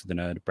Matthews, the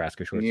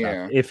Nebraska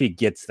shortstop, if he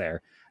gets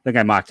there. I think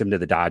I mocked him to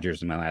the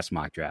Dodgers in my last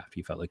mock draft.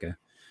 He felt like a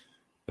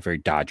very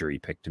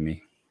Dodgery pick to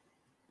me.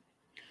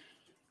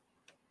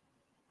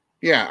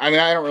 Yeah, I mean,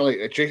 I don't really.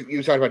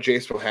 You talked about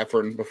Jace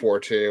Heffern before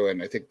too,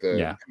 and I think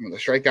the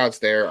strikeouts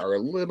there are a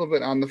little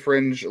bit on the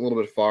fringe, a little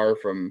bit far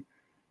from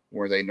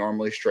where they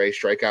normally stray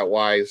strikeout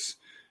wise.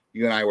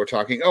 You and I were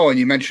talking. Oh, and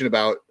you mentioned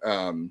about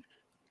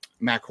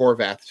Mac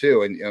Horvath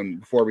too,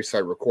 and before we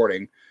started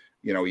recording,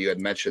 you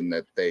had mentioned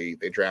that they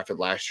drafted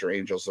last year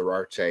Angel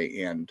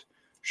Zarate and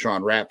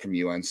Sean Rapp from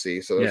UNC.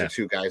 So those are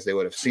two guys they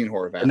would have seen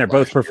Horvath. And they're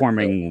both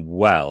performing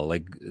well.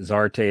 Like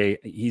Zarate,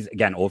 he's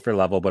again ultra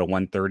level, but a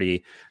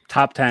 130,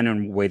 top 10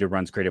 in weighted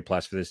runs created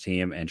plus for this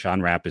team. And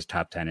Sean Rapp is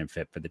top 10 and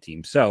fit for the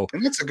team. So,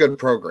 and that's a good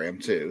program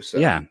too. So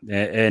yeah.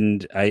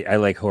 And I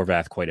like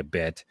Horvath quite a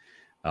bit.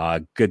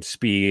 Good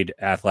speed,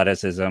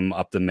 athleticism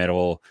up the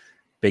middle,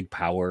 big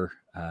power.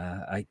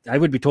 I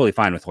would be totally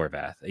fine with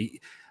Horvath.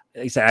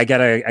 I said, I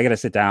gotta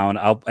sit down.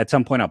 At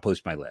some point I'll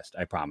post my list.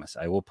 I promise.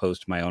 I will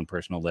post my own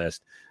personal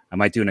list. I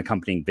might do an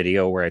accompanying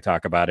video where I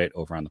talk about it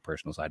over on the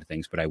personal side of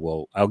things, but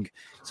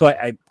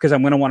because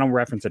I'm going to want to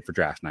reference it for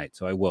draft night.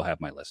 So I will have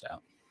my list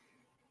out.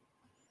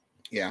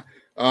 Yeah.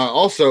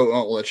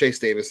 Also, the Chase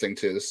Davis thing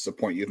too. This is a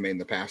point you've made in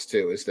the past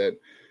too, is that,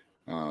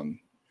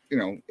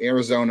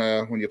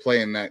 Arizona, when you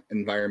play in that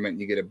environment,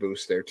 you get a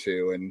boost there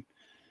too. And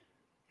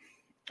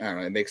I don't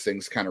know, it makes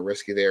things kind of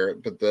risky there.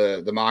 But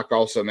the mock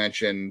also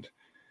mentioned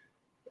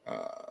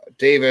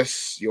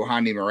Davis,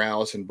 Yohandy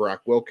Morales, and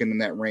Brock Wilken in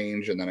that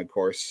range. And then, of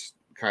course,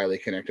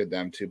 Kylie connected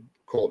them to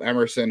Colt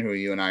Emerson, who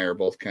you and I are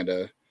both kind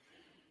of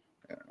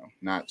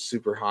not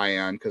super high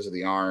on because of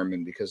the arm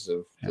and because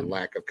of the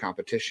lack of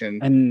competition.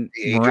 And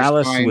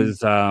Morales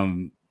was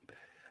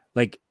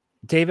like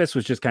Davis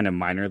was just kind of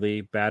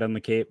minorly bad on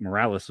the Cape.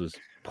 Morales was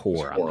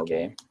poor on the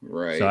Cape.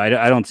 Right. So I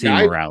don't see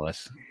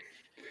Morales.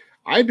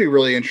 I'd be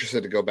really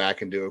interested to go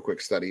back and do a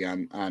quick study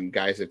on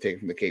guys that take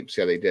from the Cape,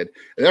 see how they did.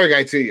 Another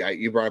guy too,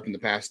 you brought up in the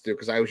past too,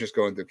 because I was just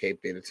going through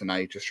Cape data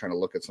tonight, just trying to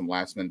look at some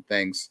last minute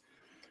things.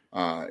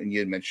 And you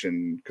had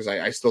mentioned, because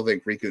I still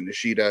think Riku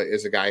Nishida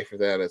is a guy for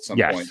them at some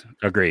point. Yes,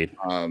 agreed.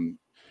 And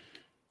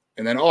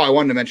then, I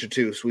wanted to mention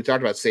too. So we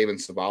talked about Saban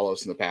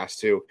Savalos in the past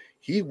too.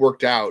 He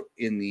worked out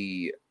in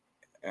the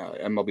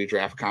MLB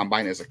draft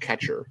combine as a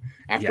catcher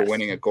after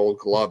winning a Gold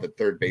Glove at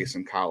third base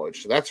in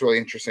college. So that's really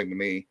interesting to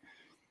me.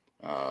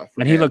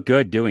 And he looked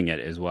good doing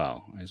it as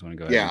well. I just want to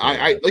go ahead. Yeah,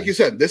 I like you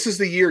said, this is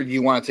the year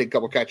you want to take a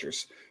couple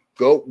catchers.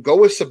 Go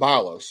with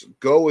Sabalos.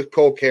 Go with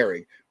Cole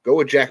Carey. Go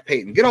with Jack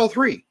Payton. Get all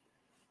three.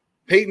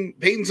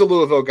 Payton's a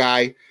Louisville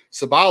guy.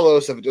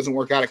 Sabalos, if it doesn't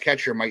work out, a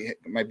catcher might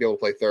be able to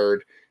play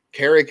third.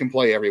 Carey can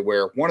play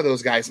everywhere. One of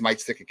those guys might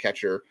stick a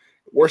catcher.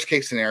 Worst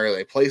case scenario,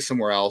 they play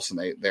somewhere else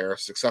and they're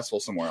successful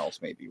somewhere else,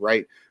 maybe,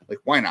 right? Like,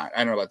 why not?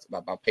 I don't know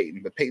about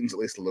Payton, but Payton's at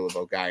least a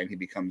Louisville guy, and he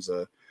becomes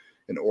an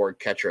org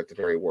catcher at the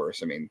very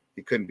worst. I mean,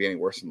 he couldn't be any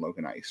worse than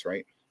Logan Ice,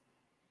 right?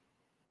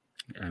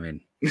 I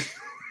mean,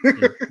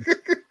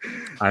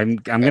 I'm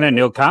gonna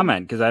no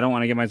comment because I don't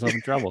want to get myself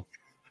in trouble.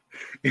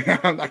 Yeah,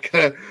 I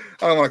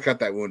don't want to cut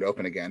that wound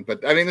open again.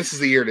 But I mean, this is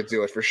the year to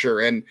do it for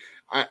sure. And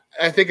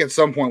I think at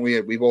some point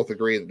we both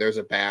agree that there's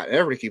a bat, and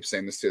everybody keeps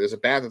saying this too. There's a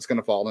bat that's going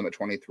to fall them at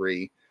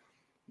 23,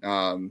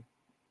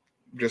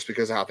 just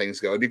because of how things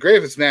go. It'd be great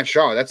if it's Matt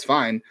Shaw. That's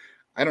fine.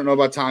 I don't know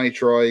about Tommy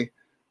Troy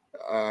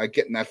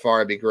getting that far.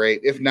 It'd be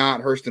great. If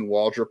not, Hurston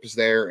Waldrop is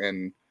there,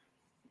 and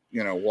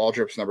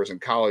Waldrop's numbers in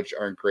college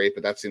aren't great,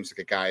 but that seems like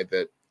a guy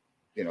that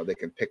they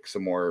can pick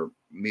some more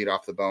meat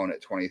off the bone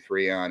at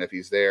 23 on if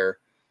he's there.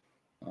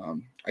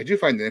 I do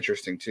find it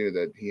interesting too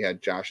that he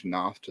had Josh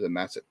Knopf to the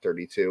Mets at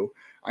 32.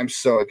 I'm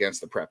so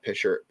against the prep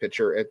pitcher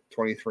at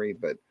 23,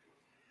 but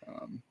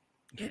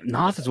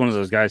Noth is one of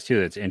those guys too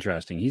that's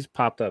interesting. He's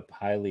popped up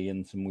highly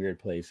in some weird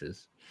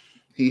places.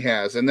 He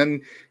has, and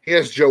then he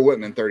has Joe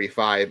Whitman,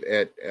 35,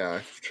 at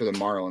for the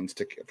Marlins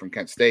from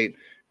Kent State,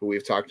 who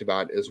we've talked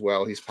about as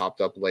well. He's popped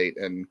up late,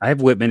 and I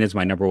have Whitman as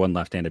my number one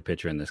left-handed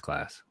pitcher in this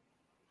class.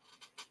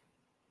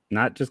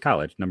 Not just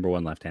college, number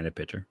one left-handed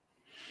pitcher.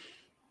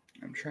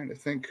 I'm trying to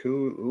think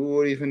who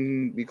would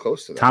even be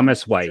close to that.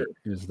 Thomas White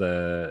is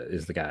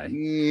the guy.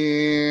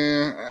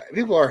 Yeah,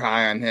 people are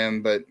high on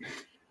him, but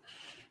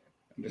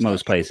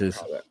most places.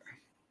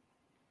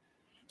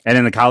 And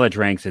in the college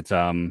ranks, it's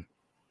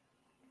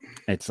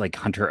like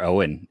Hunter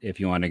Owen. If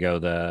you want to go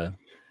the,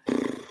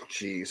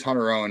 jeez,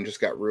 Hunter Owen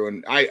just got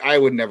ruined. I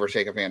would never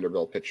take a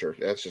Vanderbilt pitcher.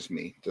 That's just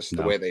me,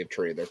 the way they've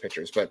traded their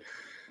pitchers. But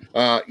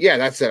yeah,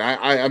 that's it.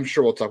 I'm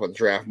sure we'll talk about the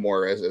draft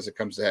more as it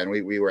comes ahead. And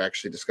we were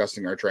actually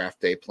discussing our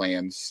draft day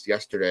plans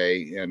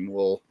yesterday, and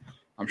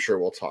I'm sure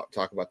we'll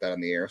talk about that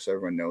on the air so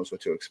everyone knows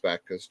what to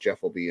expect, because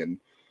Jeff will be in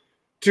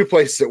two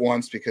places at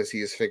once because he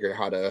has figured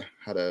how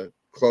to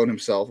clone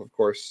himself, of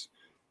course.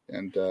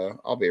 And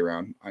I'll be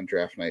around on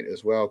draft night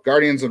as well.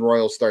 Guardians and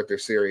Royals start their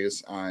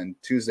series on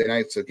Tuesday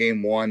night. So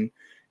game one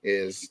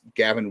is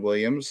Gavin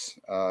Williams,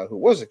 who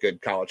was a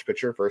good college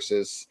pitcher,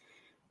 versus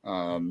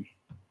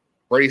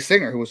Brady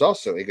Singer, who was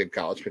also a good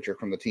college pitcher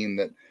from the team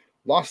that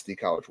lost the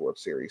College World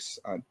Series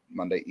on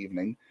Monday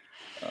evening.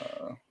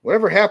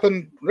 Whatever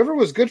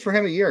was good for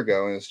him a year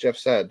ago, and as Jeff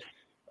said,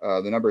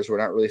 the numbers were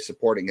not really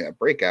supporting that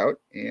breakout,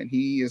 and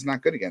he is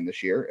not good again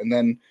this year. And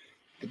then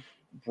the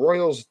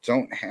Royals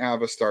don't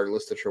have a starter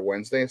listed for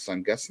Wednesday, so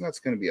I'm guessing that's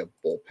going to be a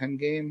bullpen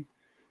game.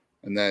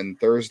 And then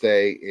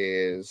Thursday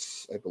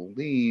is, I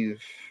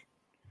believe,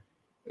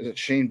 is it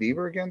Shane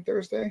Bieber again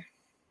Thursday?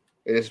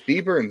 It is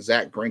Bieber and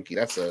Zach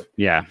Greinke.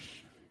 Yeah.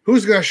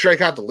 Who's going to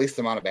strike out the least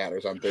amount of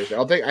batters on Thursday?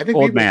 I think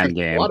old man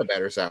game. A lot of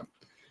batters out.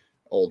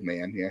 Old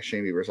man, yeah.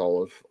 Shane Bieber's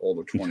all of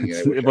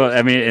 20. Well,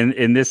 I mean,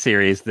 in this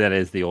series, that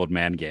is the old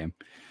man game.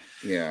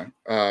 Yeah,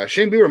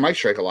 Shane Bieber might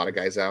strike a lot of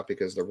guys out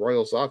because the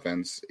Royals'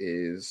 offense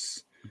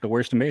is the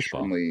worst in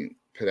baseball. Extremely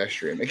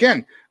pedestrian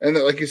again. And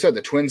like you said,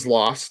 the Twins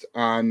lost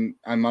on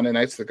Monday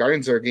nights. The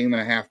Guardians are a game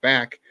and a half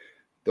back.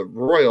 The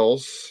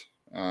Royals.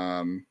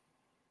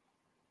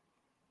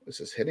 This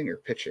is hitting or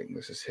pitching?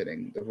 This is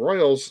hitting. The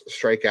Royals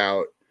strike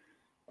out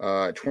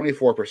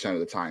 24% of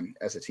the time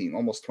as a team,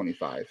 almost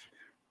 25.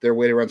 Their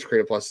weighted runs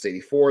created plus is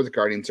 84. The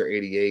Guardians are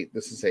 88.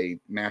 This is a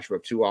matchup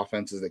of two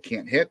offenses that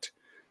can't hit.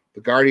 The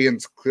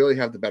Guardians clearly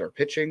have the better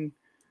pitching.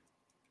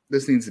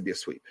 This needs to be a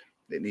sweep.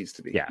 It needs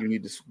to be. Yeah.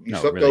 You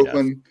swept really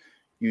Oakland. Does.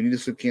 You need to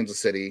sweep Kansas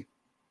City,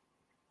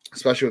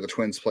 especially with the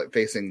Twins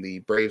facing the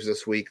Braves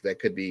this week. That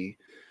could be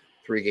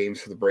 3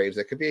 games for the Braves.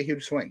 That could be a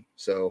huge swing.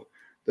 So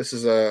this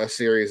is a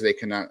series they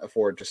cannot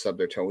afford to stub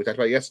their toe. We talked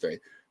about yesterday.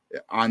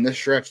 On this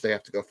stretch, they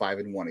have to go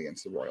 5-1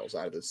 against the Royals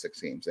out of the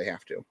 6 games. They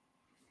have to.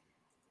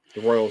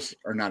 The Royals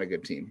are not a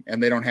good team,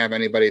 and they don't have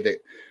anybody that,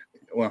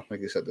 well,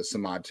 like you said, the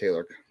Samad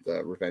Taylor,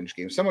 the revenge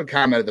game. Someone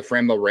commented the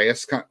Franmil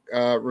Reyes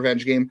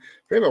revenge game.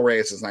 Franmil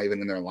Reyes is not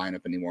even in their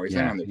lineup anymore. He's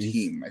not on their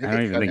team. I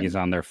don't even think he's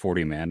on their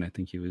 40-man. I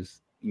think he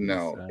was.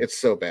 No, it's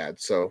so bad.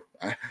 So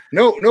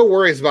no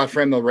worries about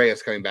Franmil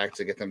Reyes coming back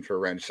to get them for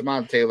revenge.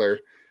 Samad Taylor,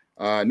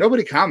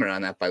 nobody commented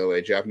on that, by the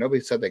way, Jeff. Nobody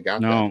said they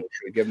got that.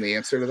 Should we give them the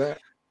answer to that?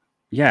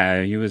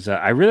 Yeah, he was.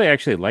 I really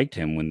actually liked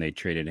him when they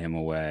traded him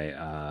away.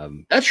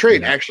 That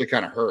trade actually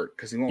kind of hurt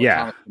because he went with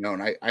Thomas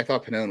Pannone. I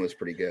thought Pannone was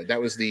pretty good.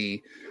 That was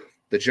the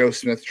Joe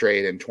Smith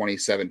trade in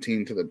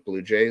 2017 to the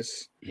Blue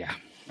Jays. Yeah,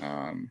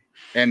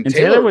 and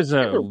Taylor was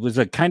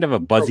a kind of a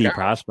buzzy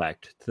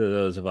prospect to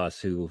those of us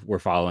who were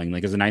following.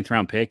 Like as a 9th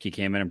round pick, he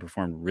came in and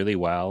performed really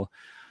well.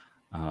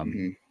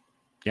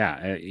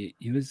 Yeah,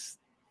 he was.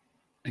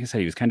 Like I said,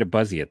 he was kind of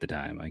buzzy at the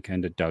time. I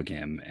kind of dug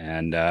him.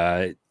 And,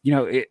 I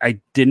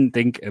didn't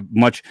think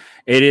much.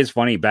 It is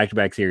funny,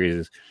 back-to-back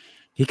series,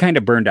 he kind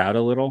of burned out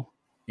a little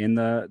in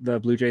the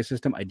Blue Jay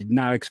system. I did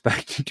not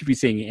expect to be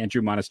seeing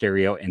Andrew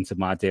Monasterio and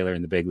Samad Taylor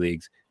in the big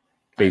leagues.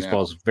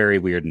 Baseball's very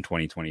weird in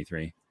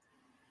 2023.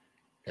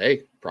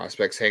 Hey,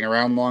 prospects hang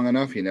around long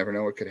enough. You never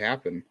know what could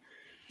happen.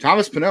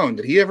 Thomas Pannone,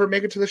 did he ever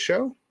make it to the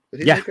show?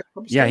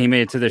 Yeah, he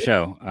made it to the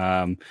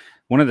show.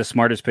 One of the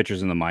smartest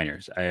pitchers in the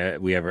minors I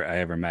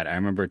ever met. I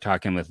remember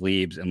talking with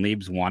Leibs, and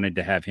Leibs wanted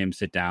to have him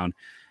sit down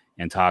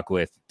and talk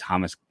with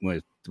Thomas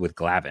with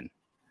Glavine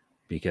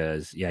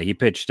because he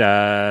pitched.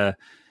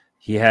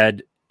 He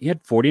had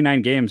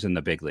 49 games in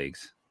the big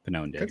leagues.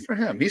 Pannone did. Good for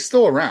him. He's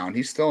still around.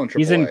 He's still in AAA.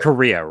 He's in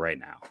Korea right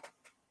now.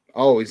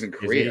 Oh, he's in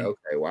Korea.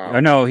 Okay, wow. Oh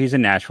no, he's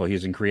in Nashville. He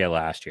was in Korea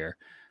last year.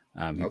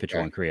 He pitched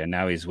well in Korea.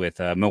 Now he's with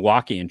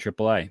Milwaukee in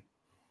AAA.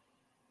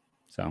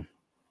 So.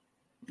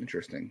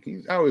 Interesting.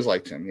 I always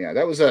liked him. Yeah,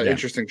 that was an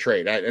interesting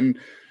trade.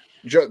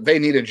 They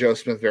needed Joe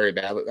Smith very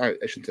badly. I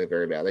shouldn't say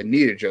very bad. They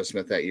needed Joe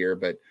Smith that year,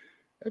 but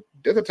at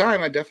the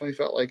time, I definitely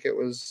felt like it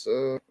was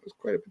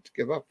quite a bit to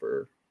give up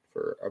for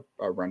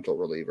a rental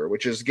reliever.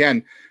 Which is,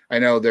 again, I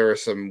know there are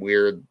some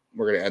weird.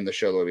 We're going to end the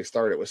show the way we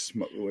started with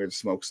weird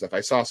smoke stuff.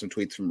 I saw some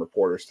tweets from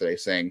reporters today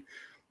saying,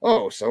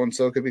 "Oh, so and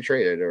so could be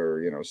traded,"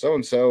 or so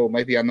and so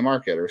might be on the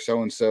market, or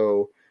so and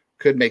so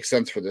could make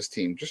sense for this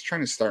team. Just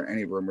trying to start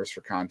any rumors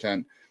for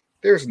content.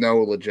 There's no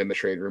legitimate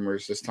trade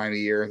rumors this time of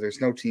year.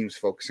 There's no teams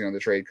focusing on the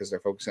trade because they're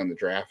focusing on the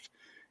draft.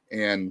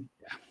 And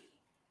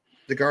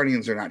the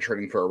Guardians are not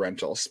trading for a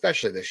rental,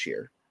 especially this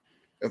year.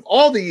 Of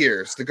all the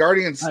years, the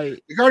Guardians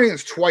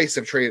twice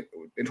have traded.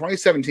 In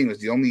 2017 was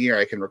the only year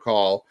I can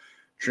recall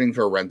trading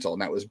for a rental,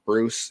 and that was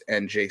Bruce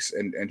and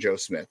Jason and Joe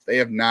Smith. They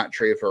have not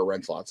traded for a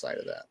rental outside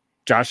of that.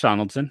 Josh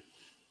Donaldson.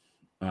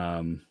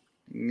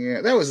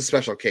 Yeah, that was a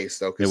special case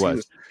though,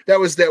 because that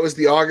was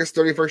the August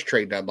 31st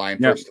trade deadline.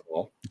 Yep. First of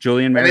all,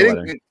 Julian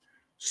Merriweather.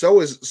 So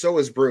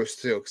is Bruce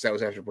too, because that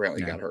was after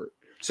Brantley got hurt.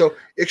 So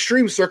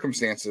extreme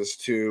circumstances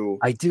to.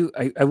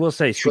 I will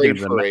say, trade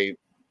for a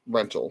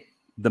rental.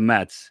 The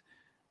Mets,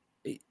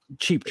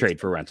 cheap trade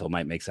for rental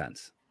might make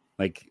sense.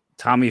 Like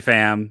Tommy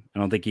Pham, I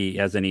don't think he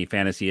has any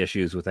fantasy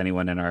issues with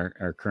anyone in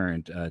our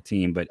current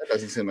team, but that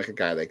doesn't seem like a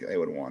guy they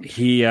would want.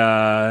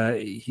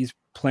 He's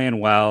playing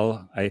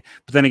well. But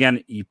then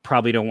again, you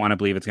probably don't want to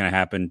believe it's going to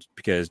happen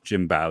because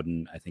Jim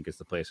Bowden, I think, is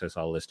the place I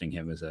saw listing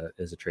him as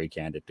a trade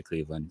candidate to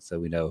Cleveland. So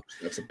we know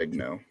that's a big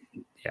no.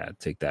 Yeah,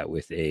 take that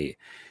with a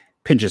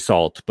pinch of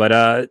salt. But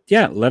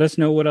let us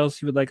know what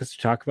else you would like us to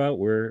talk about.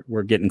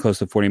 We're getting close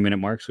to 40-minute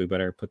mark, so we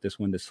better put this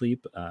one to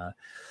sleep.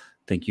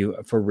 Thank you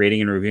for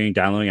rating and reviewing,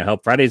 downloading. I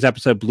hope Friday's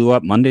episode blew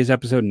up. Monday's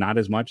episode, not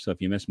as much. So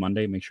if you missed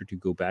Monday, make sure to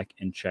go back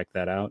and check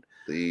that out.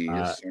 The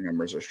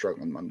numbers are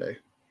struggling Monday.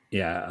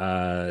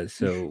 Yeah.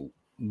 So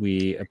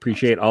we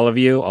appreciate all of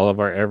you, all of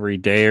our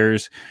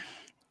everydayers,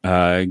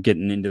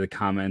 getting into the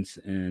comments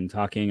and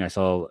talking. I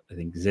saw, I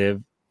think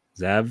Zev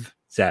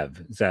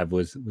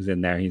was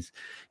in there.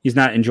 He's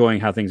not enjoying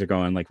how things are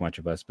going like much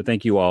of us, but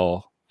thank you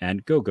all,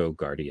 and go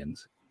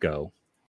Guardians, go.